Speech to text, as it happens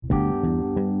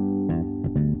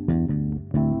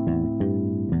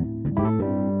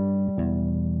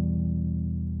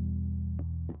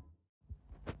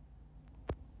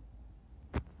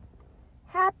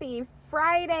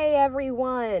Friday,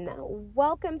 everyone.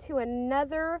 Welcome to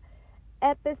another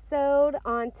episode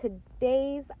on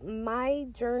today's My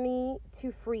Journey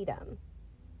to Freedom.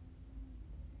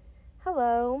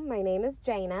 Hello, my name is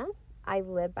Jana. I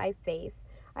live by faith.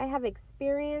 I have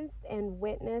experienced and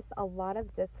witnessed a lot of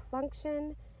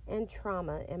dysfunction and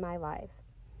trauma in my life.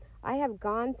 I have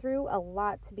gone through a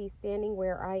lot to be standing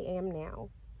where I am now.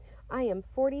 I am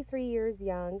 43 years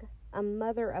young, a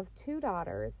mother of 2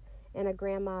 daughters, and a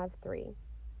grandma of 3.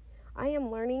 I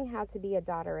am learning how to be a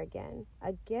daughter again,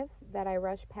 a gift that I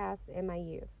rushed past in my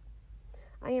youth.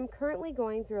 I am currently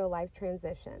going through a life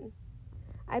transition.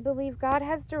 I believe God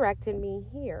has directed me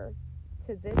here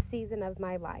to this season of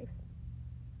my life.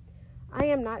 I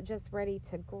am not just ready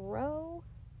to grow,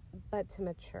 but to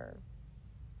mature.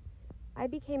 I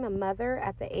became a mother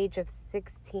at the age of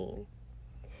 16.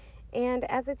 And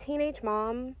as a teenage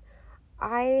mom,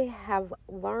 I have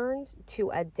learned to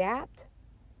adapt.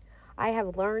 I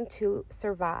have learned to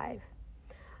survive.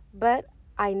 But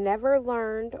I never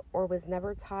learned or was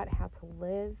never taught how to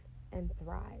live and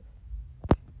thrive.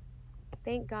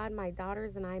 Thank God my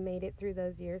daughters and I made it through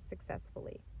those years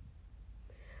successfully.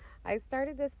 I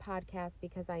started this podcast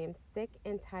because I am sick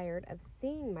and tired of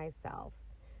seeing myself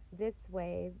this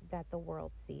way that the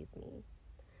world sees me.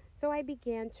 So I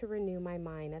began to renew my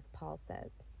mind, as Paul says.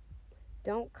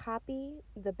 Don't copy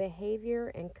the behavior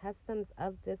and customs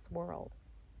of this world,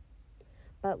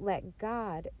 but let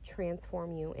God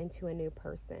transform you into a new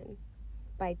person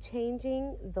by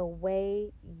changing the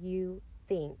way you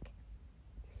think.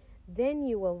 Then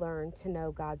you will learn to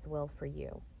know God's will for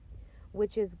you,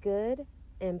 which is good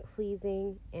and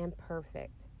pleasing and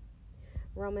perfect.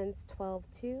 Romans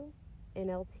 12:2,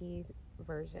 NLT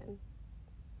version.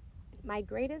 My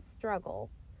greatest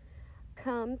struggle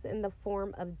comes in the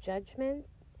form of judgment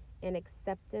and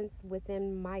acceptance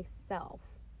within myself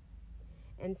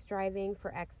and striving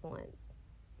for excellence.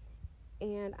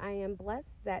 And I am blessed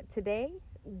that today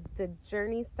the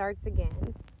journey starts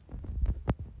again.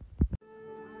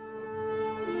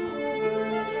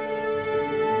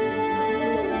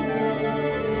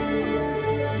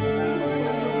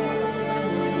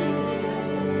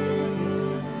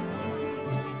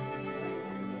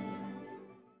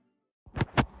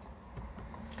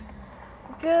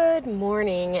 Good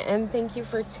morning, and thank you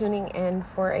for tuning in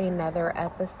for another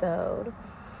episode.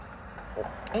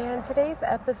 And today's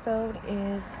episode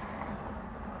is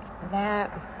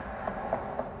that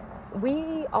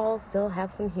we all still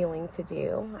have some healing to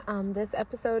do. This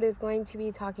episode is going to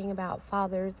be talking about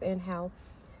fathers and how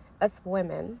us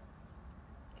women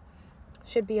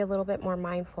should be a little bit more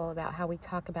mindful about how we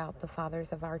talk about the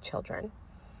fathers of our children.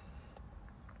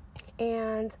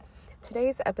 And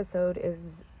today's episode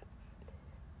is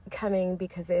coming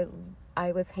because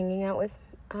I was hanging out with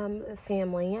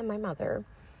family and my mother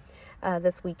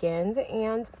this weekend,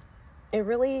 and it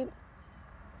really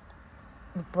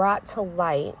brought to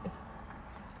light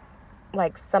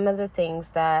like some of the things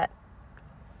that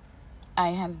I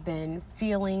have been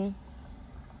feeling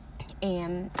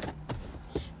and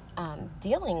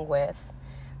dealing with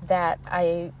that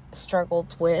I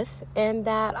struggled with, and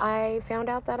that I found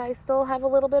out that I still have a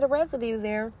little bit of residue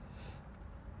there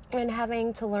and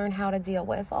having to learn how to deal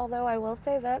with. Although I will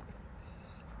say that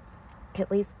at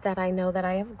least that I know that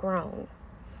I have grown.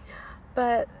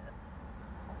 But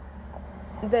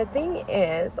the thing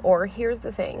is, or here's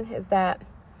the thing, is that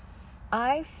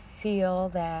I feel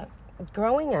that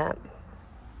growing up,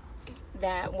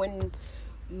 that when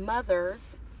mothers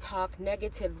talk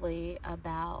negatively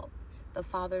about the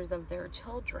fathers of their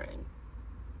children,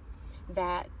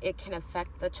 that it can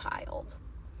affect the child.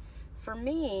 For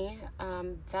me,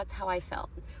 that's how I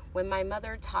felt. When my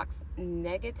mother talks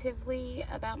negatively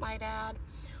about my dad,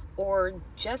 or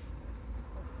just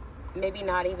maybe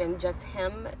not even just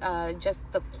him,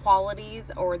 just the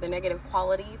qualities or the negative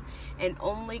qualities, and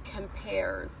only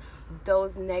compares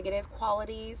those negative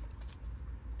qualities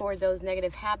or those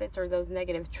negative habits or those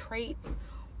negative traits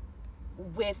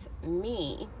with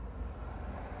me,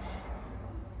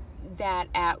 that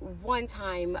at one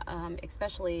time,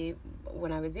 especially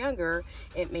when I was younger,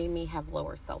 it made me have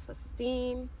lower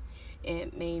self-esteem.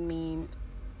 It made me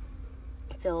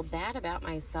feel bad about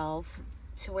myself,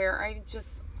 to where I just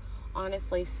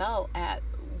honestly felt at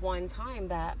one time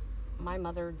that my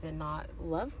mother did not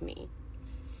love me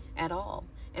at all.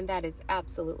 And that is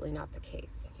absolutely not the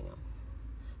case.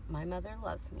 My mother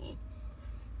loves me.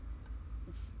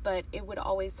 But it would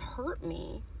always hurt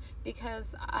me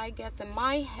because I guess in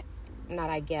my head,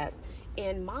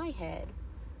 in my head,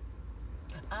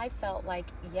 I felt like,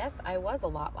 yes, I was a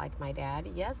lot like my dad.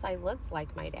 Yes, I looked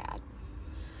like my dad.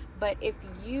 But if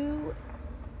you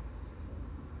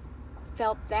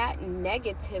felt that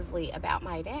negatively about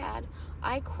my dad,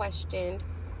 I questioned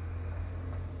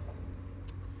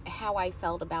how I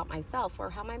felt about myself or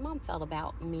how my mom felt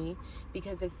about me.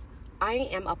 Because if I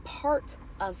am a part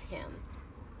of him,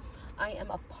 I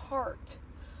am a part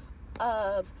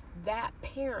of that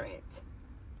parent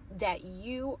that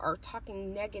you are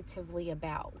talking negatively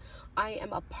about. I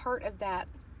am a part of that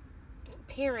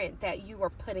parent that you are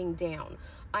putting down.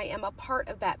 I am a part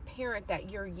of that parent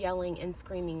that you're yelling and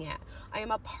screaming at. I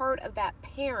am a part of that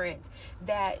parent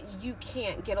that you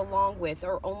can't get along with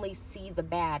or only see the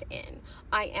bad in.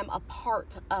 I am a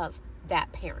part of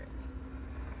that parent.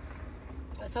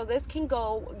 So this can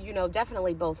go,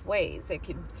 definitely both ways. It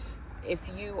could, if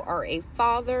you are a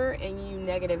father and you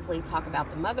negatively talk about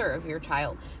the mother of your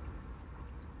child,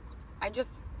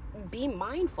 be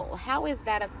mindful. How is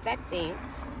that affecting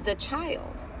the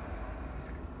child?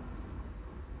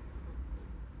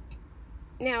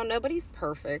 Now, nobody's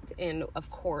perfect, and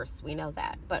of course we know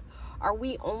that, but are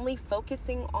we only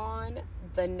focusing on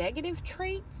the negative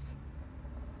traits?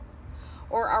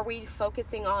 Or are we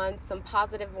focusing on some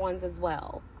positive ones as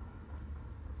well?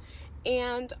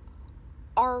 And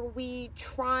are we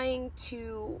trying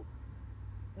to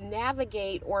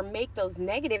navigate or make those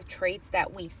negative traits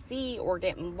that we see or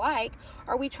didn't like,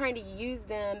 are we trying to use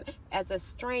them as a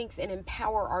strength and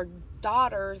empower our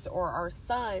daughters or our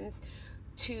sons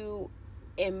to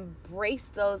embrace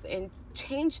those and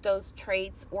change those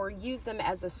traits or use them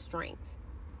as a strength?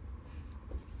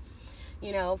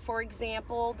 For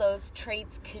example, those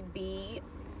traits could be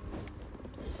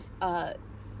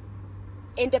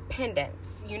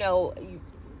independence.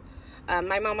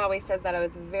 My mom always says that I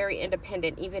was very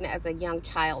independent, even as a young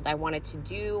child. I wanted to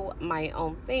do my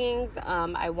own things.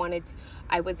 I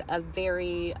was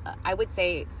I would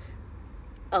say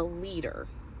a leader,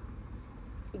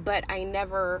 but I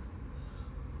never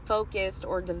focused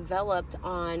or developed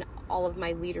on all of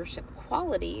my leadership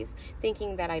qualities,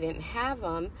 thinking that I didn't have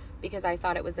them because I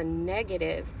thought it was a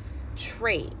negative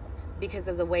trait because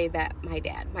of the way that my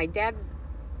dad's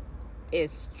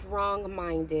is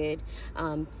strong-minded,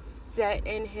 set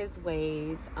in his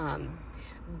ways,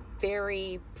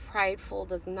 very prideful,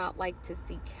 does not like to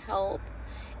seek help,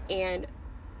 and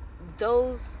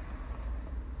those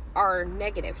are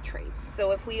negative traits.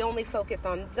 So if we only focus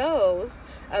on those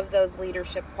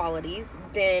leadership qualities,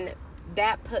 then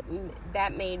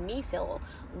that made me feel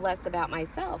less about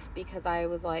myself, because I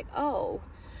was like,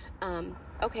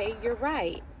 okay, you're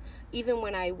right. Even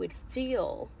when I would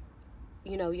feel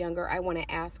younger, I want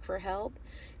to ask for help,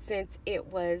 since it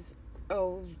was,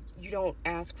 you don't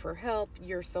ask for help,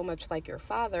 you're so much like your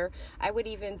father. I would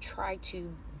even try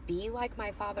to be like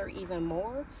my father even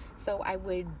more. So I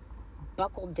would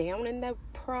buckle down in the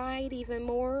pride even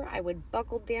more. I would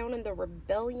buckle down in the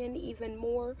rebellion even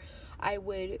more. I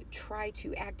would try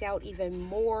to act out even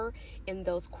more in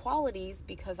those qualities,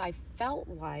 because I felt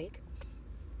like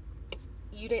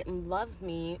you didn't love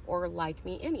me or like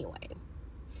me anyway,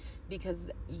 because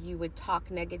you would talk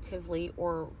negatively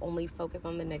or only focus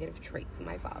on the negative traits of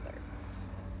my father.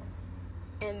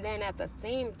 And then at the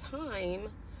same time,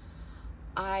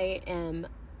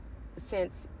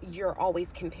 since you're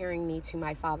always comparing me to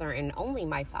my father and only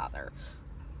my father,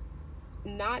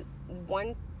 only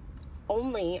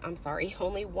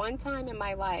one time in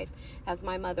my life has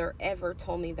my mother ever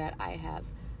told me that I have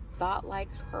thought like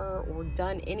her or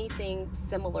done anything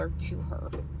similar to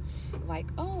her. Like,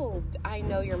 I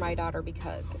know you're my daughter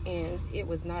because, and it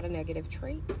was not a negative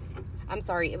trait.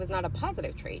 It was not a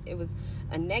positive trait. It was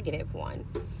a negative one.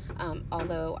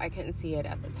 Although I couldn't see it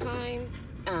at the time.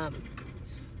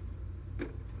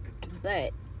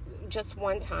 But just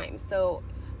one time. So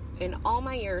in all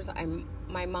my years,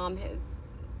 my mom has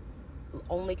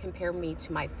only compared me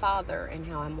to my father and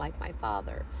how I'm like my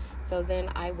father. So then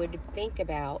I would think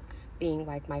about being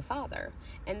like my father.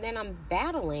 And then I'm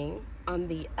battling on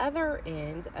the other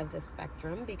end of the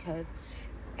spectrum, because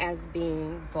as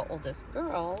being the oldest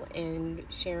girl and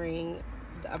sharing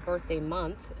a birthday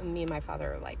month, me and my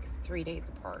father are like 3 days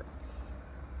apart,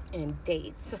 and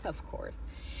dates, of course.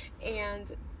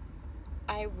 And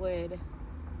I would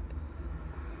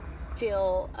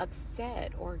feel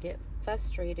upset or get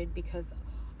frustrated because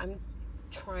I'm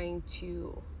trying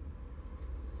to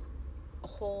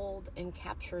hold and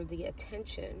capture the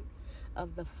attention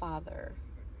of the father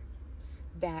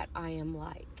that I am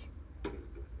like.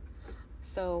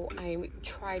 So I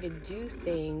try to do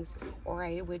things, or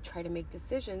I would try to make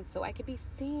decisions so I could be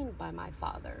seen by my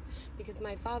father, because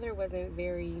my father wasn't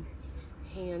very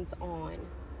hands-on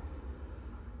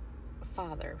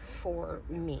father for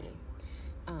me,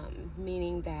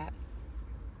 meaning that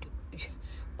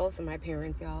both of my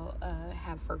parents, y'all,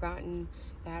 have forgotten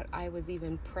that I was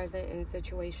even present in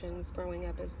situations growing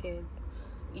up as kids,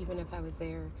 even if I was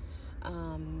there.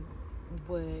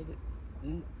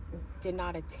 Did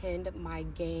not attend my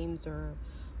games or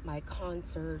my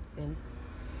concerts and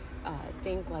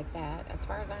things like that. As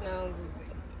far as I know,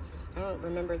 I don't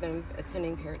remember them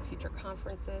attending parent-teacher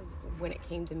conferences when it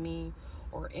came to me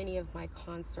or any of my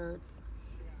concerts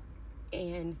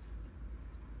and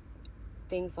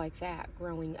things like that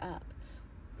growing up.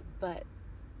 But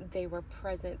they were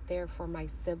present there for my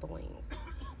siblings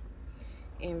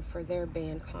and for their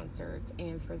band concerts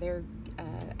and for their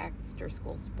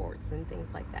after-school sports and things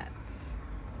like that.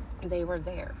 They were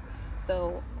there.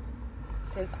 So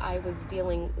since I was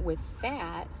dealing with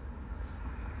that,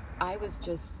 I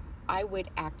would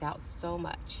act out so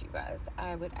much, you guys.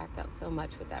 I would act out so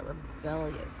much with that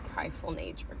rebellious, prideful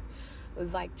nature. It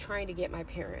was like trying to get my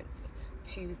parents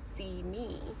to see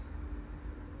me.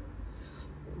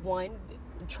 One,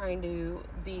 trying to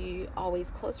be always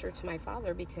closer to my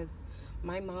father because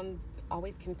my mom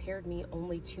always compared me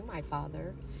only to my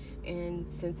father. And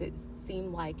since it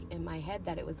seemed like in my head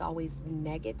that it was always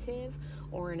negative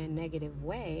or in a negative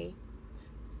way,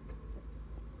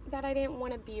 that I didn't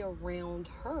want to be around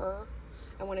her.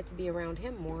 I wanted to be around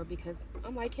him more because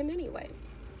I'm like him anyway.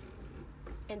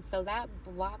 And so that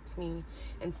blocked me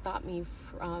and stopped me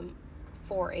from,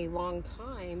 for a long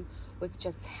time, with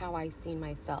just how I see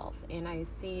myself. And I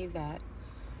see that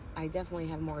I definitely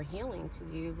have more healing to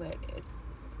do, but it's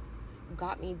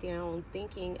got me down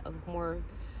thinking of more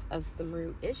of some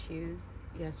root issues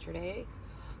yesterday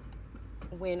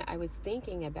when I was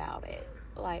thinking about it.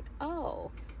 Like,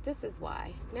 oh, this is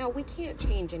why. Now, we can't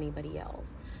change anybody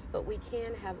else, but we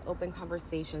can have open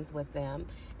conversations with them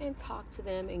and talk to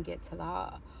them and get to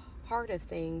the heart of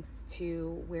things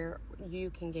to where you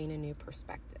can gain a new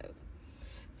perspective.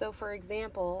 So, for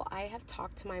example, I have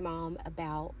talked to my mom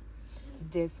about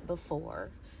this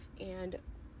before, and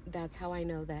that's how I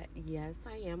know that, yes,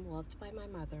 I am loved by my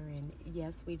mother, and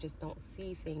yes, we just don't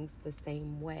see things the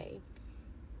same way.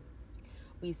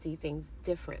 We see things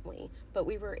differently, but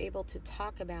we were able to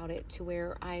talk about it to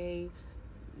where I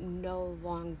no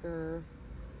longer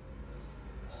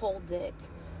hold it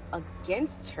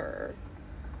against her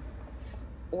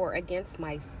or against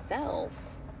myself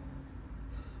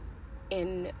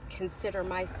and consider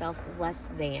myself less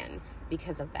than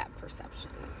because of that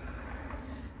perception.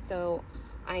 So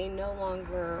I no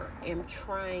longer am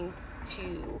trying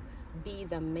to be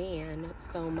the man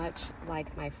so much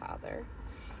like my father.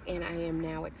 And I am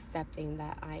now accepting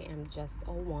that I am just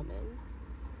a woman.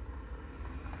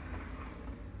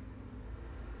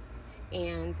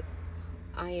 And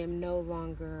I am no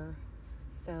longer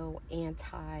so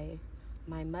anti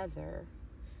my mother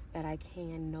that I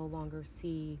can no longer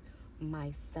see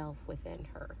myself within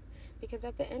her. Because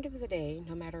at the end of the day,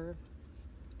 no matter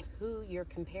who you're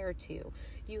compared to,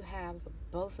 you have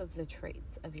both of the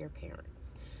traits of your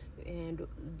parents. And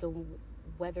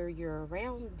whether you're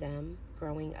around them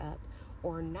growing up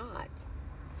or not,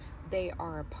 they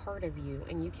are a part of you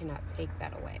and you cannot take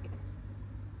that away.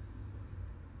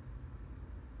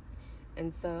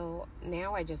 And so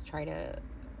now I just try to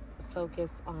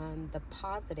focus on the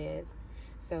positive,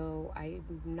 so I'm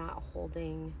not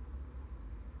holding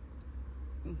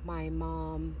my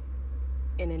mom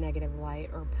in a negative light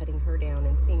or putting her down,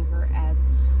 and seeing her as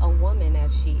a woman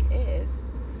as she is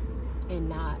and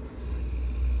not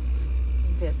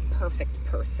this perfect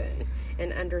person,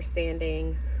 and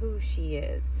understanding who she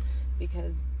is,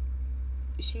 because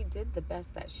she did the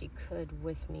best that she could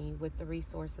with me, with the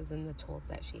resources and the tools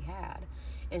that she had,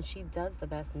 and she does the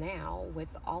best now with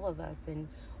all of us and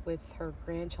with her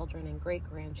grandchildren and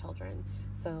great-grandchildren.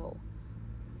 So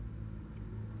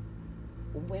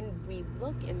when we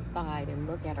look inside and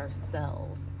look at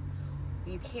ourselves,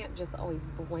 you can't just always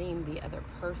blame the other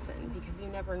person, because you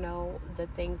never know the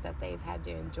things that they've had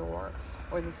to endure,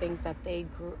 or the things that they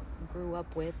grew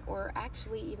up with, or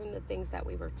actually even the things that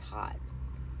we were taught.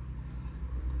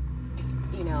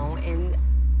 You know, and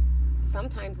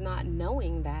sometimes not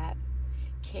knowing that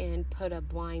can put a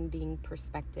blinding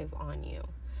perspective on you.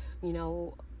 You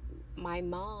know, my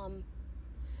mom,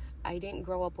 I didn't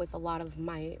grow up with a lot of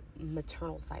my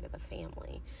maternal side of the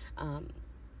family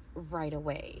right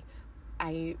away.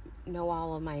 I know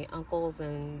all of my uncles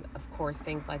and, of course,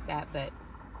 things like that, but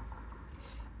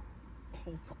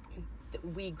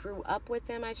we grew up with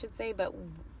them, I should say, but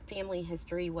family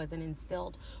history wasn't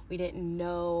instilled. We didn't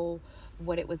know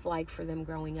what it was like for them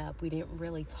growing up. We didn't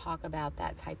really talk about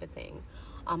that type of thing.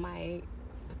 On my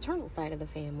paternal side of the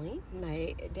family,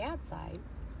 my dad's side,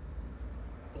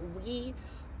 we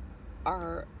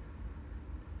are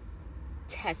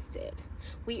tested.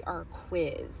 We are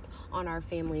quizzed on our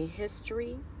family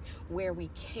history, where we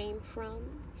came from,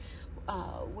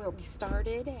 where we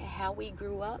started, how we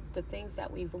grew up, the things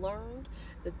that we've learned,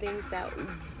 the things that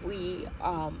we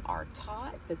are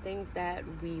taught, the things that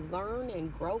we learn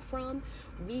and grow from.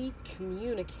 We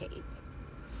communicate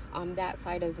on that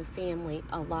side of the family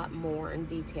a lot more in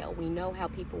detail. We know how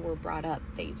people were brought up.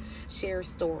 They share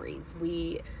stories.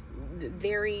 We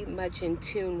very much in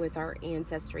tune with our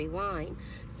ancestry line.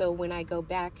 So when I go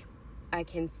back, I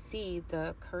can see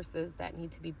the curses that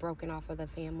need to be broken off of the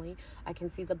family. I can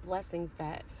see the blessings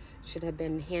that should have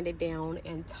been handed down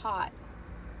and taught.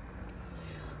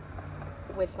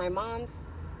 With my mom's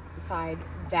side,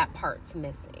 that part's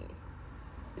missing.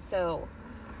 So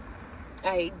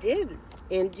I did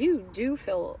and do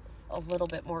feel a little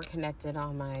bit more connected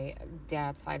on my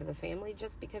dad's side of the family,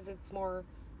 just because it's more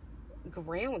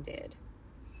grounded.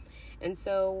 And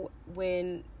so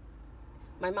when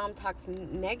my mom talks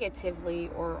negatively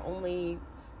or only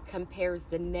compares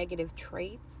the negative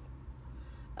traits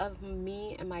of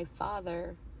me and my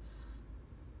father,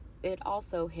 it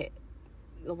also hit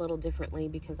a little differently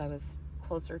because I was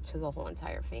closer to the whole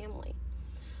entire family.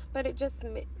 But it just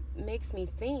makes me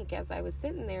think, as I was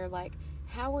sitting there, like,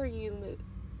 how are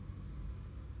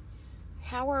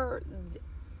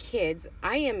kids?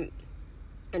 I am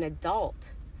an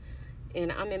adult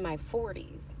and I'm in my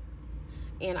 40s,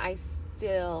 and I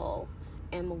still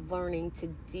am learning to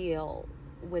deal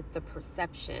with the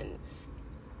perception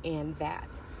and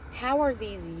that. How are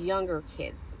these younger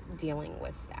kids dealing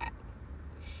with that?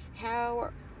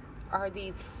 How are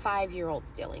these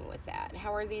 5-year-olds dealing with that?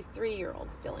 How are these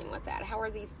 3-year-olds dealing with that? How are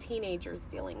these teenagers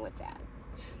dealing with that?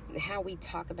 How we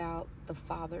talk about the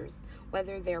fathers,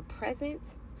 whether they're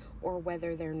present or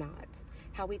whether they're not.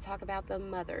 How we talk about the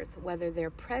mothers, whether they're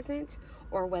present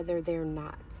or whether they're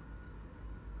not.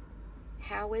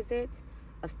 How is it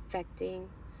affecting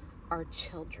our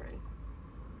children?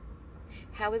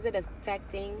 How is it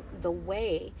affecting the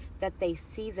way that they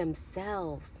see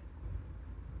themselves?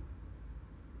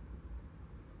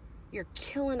 You're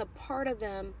killing a part of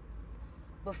them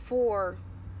before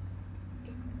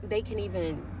they can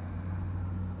even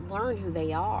learn who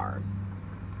they are.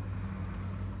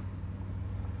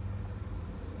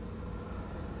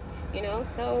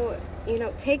 So,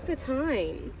 take the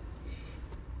time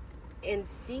and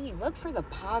look for the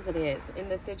positive in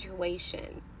the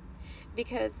situation.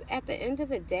 Because at the end of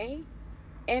the day,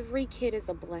 every kid is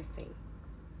a blessing.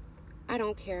 I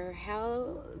don't care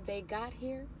how they got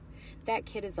here, that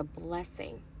kid is a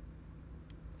blessing.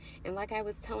 And like I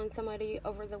was telling somebody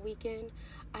over the weekend,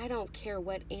 I don't care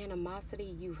what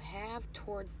animosity you have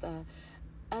towards the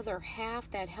other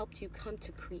half that helped you come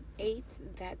to create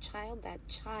that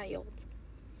child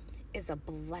is a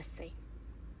blessing.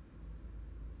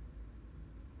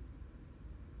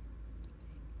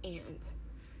 And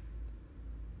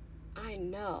I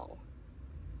know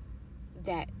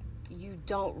that you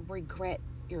don't regret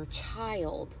your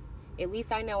child. At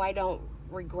least I know I don't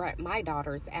regret my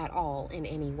daughters at all in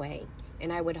any way.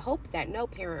 And I would hope that no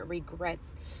parent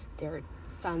regrets their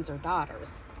sons or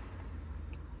daughters.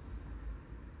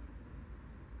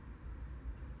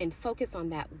 And focus on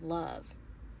that love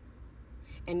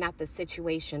and not the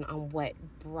situation on what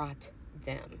brought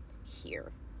them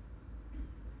here.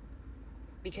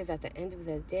 Because at the end of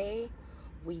the day,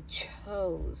 we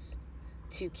chose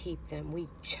to keep them. We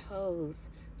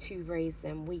chose to raise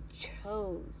them. We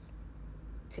chose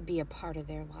to be a part of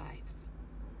their lives.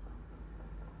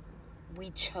 We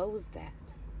chose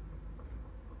that.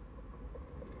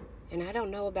 And I don't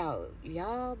know about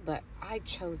y'all, but I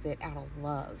chose it out of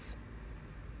love.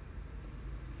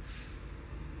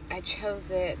 I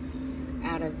chose it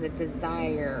out of the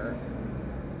desire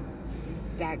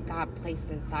that God placed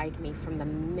inside me from the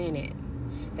minute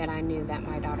that I knew that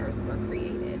my daughters were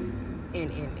created and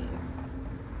in me.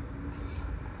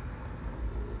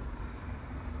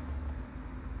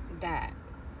 That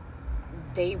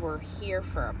they were here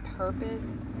for a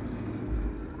purpose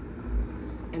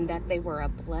and that they were a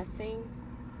blessing.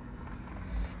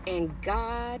 And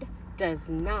God does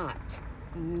not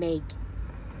make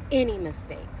any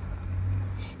mistakes.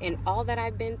 And all that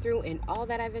I've been through and all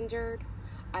that I've endured,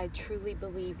 I truly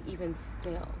believe even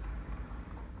still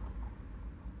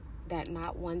that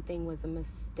not one thing was a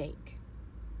mistake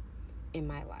in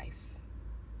my life.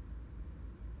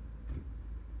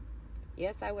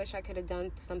 Yes, I wish I could have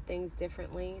done some things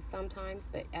differently sometimes,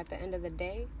 but at the end of the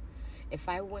day, if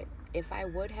I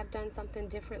would have done something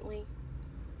differently,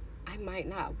 I might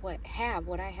not have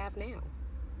what I have now.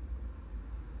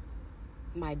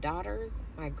 My daughters,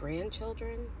 my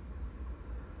grandchildren,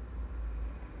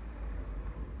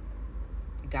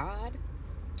 God,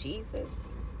 Jesus,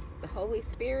 the Holy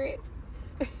Spirit.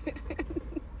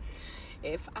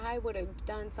 If I would have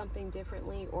done something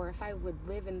differently, or if I would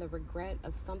live in the regret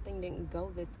of something didn't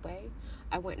go this way,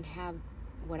 I wouldn't have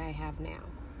what I have now.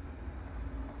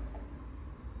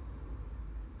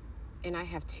 And I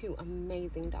have 2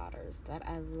 amazing daughters that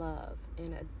I love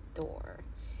and adore.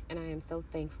 And I am so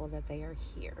thankful that they are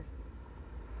here.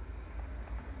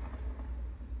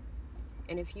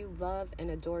 And if you love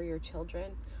and adore your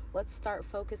children, let's start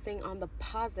focusing on the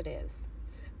positives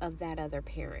of that other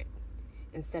parent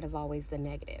instead of always the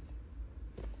negative.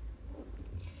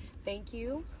 Thank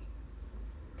you.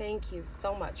 Thank you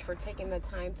so much for taking the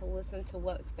time to listen to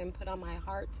what's been put on my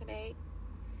heart today.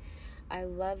 I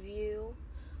love you,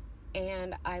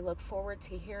 and I look forward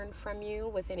to hearing from you.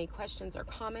 With any questions or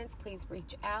comments, please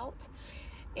reach out.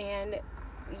 And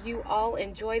you all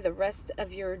enjoy the rest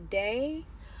of your day.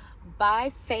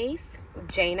 By Faith,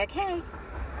 Jana K.